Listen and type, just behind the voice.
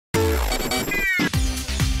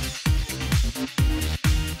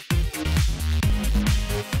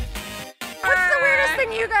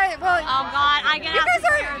you guys, well. Oh God, I get asked. You guys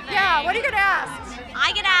are, yeah, what are you gonna ask?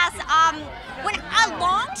 I get asked, when a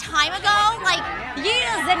long time ago, like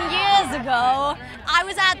years and years ago, I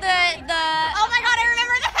was at oh my God, I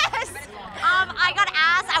remember this. I got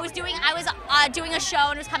asked, I was doing a show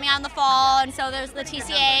and it was coming out in the fall, and so there's the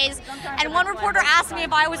TCAs, and one reporter asked me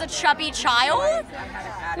if I was a chubby child.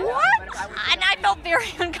 What? And I felt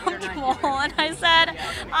very uncomfortable, and I said,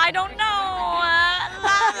 I don't know.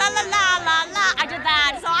 La la la la la la. I did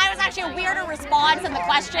that, so I was actually a weirder response than the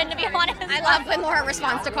question, to be honest. I love when Laura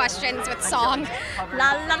responds to questions with song.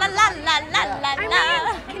 La la la la la la la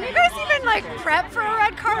la. Can you guys even like prep for a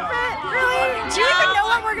red carpet? Really? Do you even know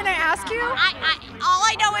what we're gonna ask you? All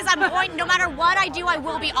I know is I'm going, no matter what I do, I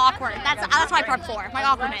will be awkward. That's my prep for, my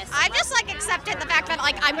awkwardness. I've just like accepted the fact that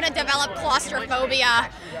like I'm gonna develop claustrophobia.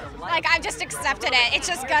 Like I've just accepted it. It's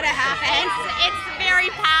just gonna happen. It's very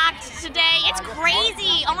packed today. It's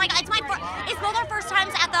crazy. Oh my God, it's both our first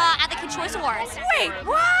times at the Kid Choice Awards. Wait,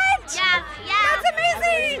 what? Yeah. That's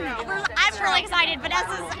amazing. I'm really excited.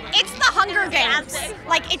 It's the Hunger Games.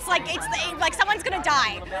 It's like someone's gonna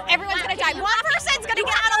die. Everyone's gonna die. One person's gonna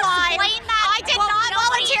get out alive. I did not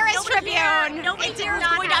volunteer as Tribune. Nobody here is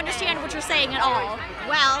going to understand what you're saying at all.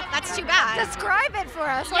 Well, that's too bad. Describe it for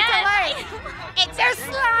us. What's it like? There's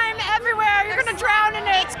slime everywhere. You're gonna drown in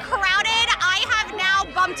it. It's crowded. I have now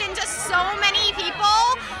bumped into so many people.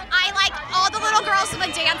 I like all the little girls from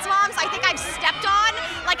the dance moms. I think I've stepped on.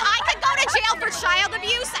 Like I could go to jail for child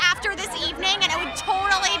abuse after this evening, and it would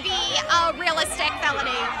totally be a realistic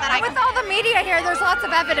felony that With all the media here, there's lots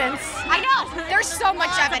of evidence. I know. There's so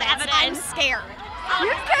much evidence. I'm scared.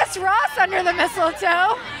 You kissed Ross under the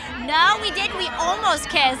mistletoe. No, we did. We almost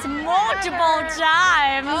kissed multiple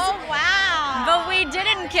times. Oh, wow. But we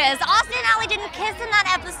didn't kiss. Austin and Allie didn't kiss in that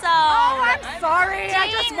episode. Oh, I'm sorry. I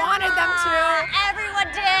just wanted them to. Everyone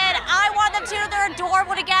did. I want them to. They're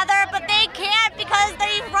adorable together, but they can't because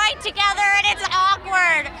they write together and it's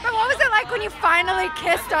awkward. But what was it like when you finally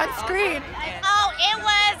kissed on screen? Oh, it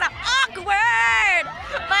was awkward.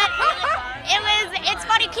 But it's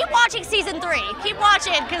funny. Keep watching season 3. Keep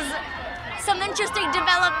watching because some interesting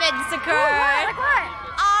developments occur. Ooh, like what?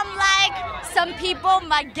 Like some people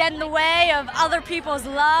might get in the way of other people's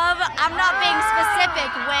love. I'm not being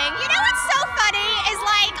specific, Wing. You know what's so funny is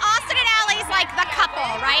like Austin and Allie's like the couple,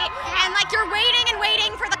 right? And like you're waiting and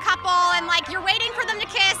waiting for the couple, and like you're waiting for them to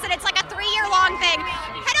kiss, and it's like a 3-year-long thing.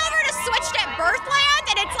 Head over to Switched at Birthland,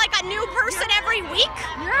 and it's like a new person every week.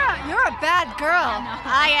 You're a bad girl.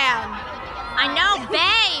 I am. I know,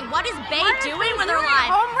 Bae. What is Bae doing with her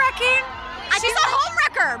life? Home wrecking? She's a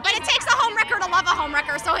homewrecker, but it takes a homewrecker to love a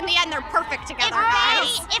homewrecker, so in the end, they're perfect together.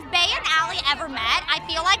 If Bae and Allie ever met, I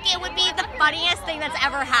feel like it would be the funniest thing that's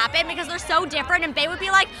ever happened because they're so different, and Bae would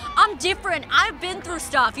be like, I'm different. I've been through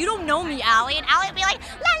stuff. You don't know me, Allie. And Allie would be like,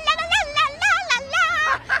 la la la la la la la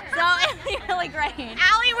la. So it'd be really great.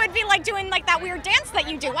 Allie would be like doing like that weird dance that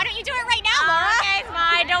you do. Why don't you do it right now, Laura? Okay,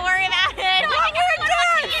 fine. Don't worry about it. We'll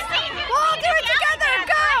do it together.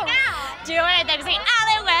 Go. Do it. Then say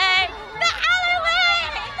alleyway.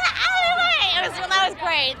 That was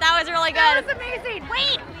great. That was really good. That was amazing.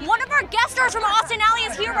 Wait, one of our guest stars from Austin Alley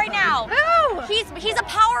is here right now. Who? He's a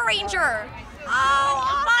Power Ranger. Oh,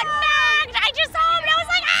 fun fact! I just saw him and I was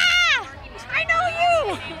like, I know you.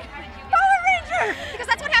 Power Ranger. Because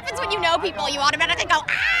that's what happens when you know people. You automatically go,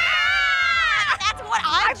 That's what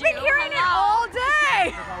I've been hearing it all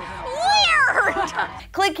day. Weird.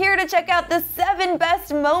 Click here to check out the 7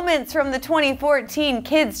 best moments from the 2014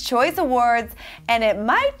 Kids' Choice Awards, and it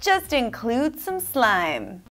might just include some slime.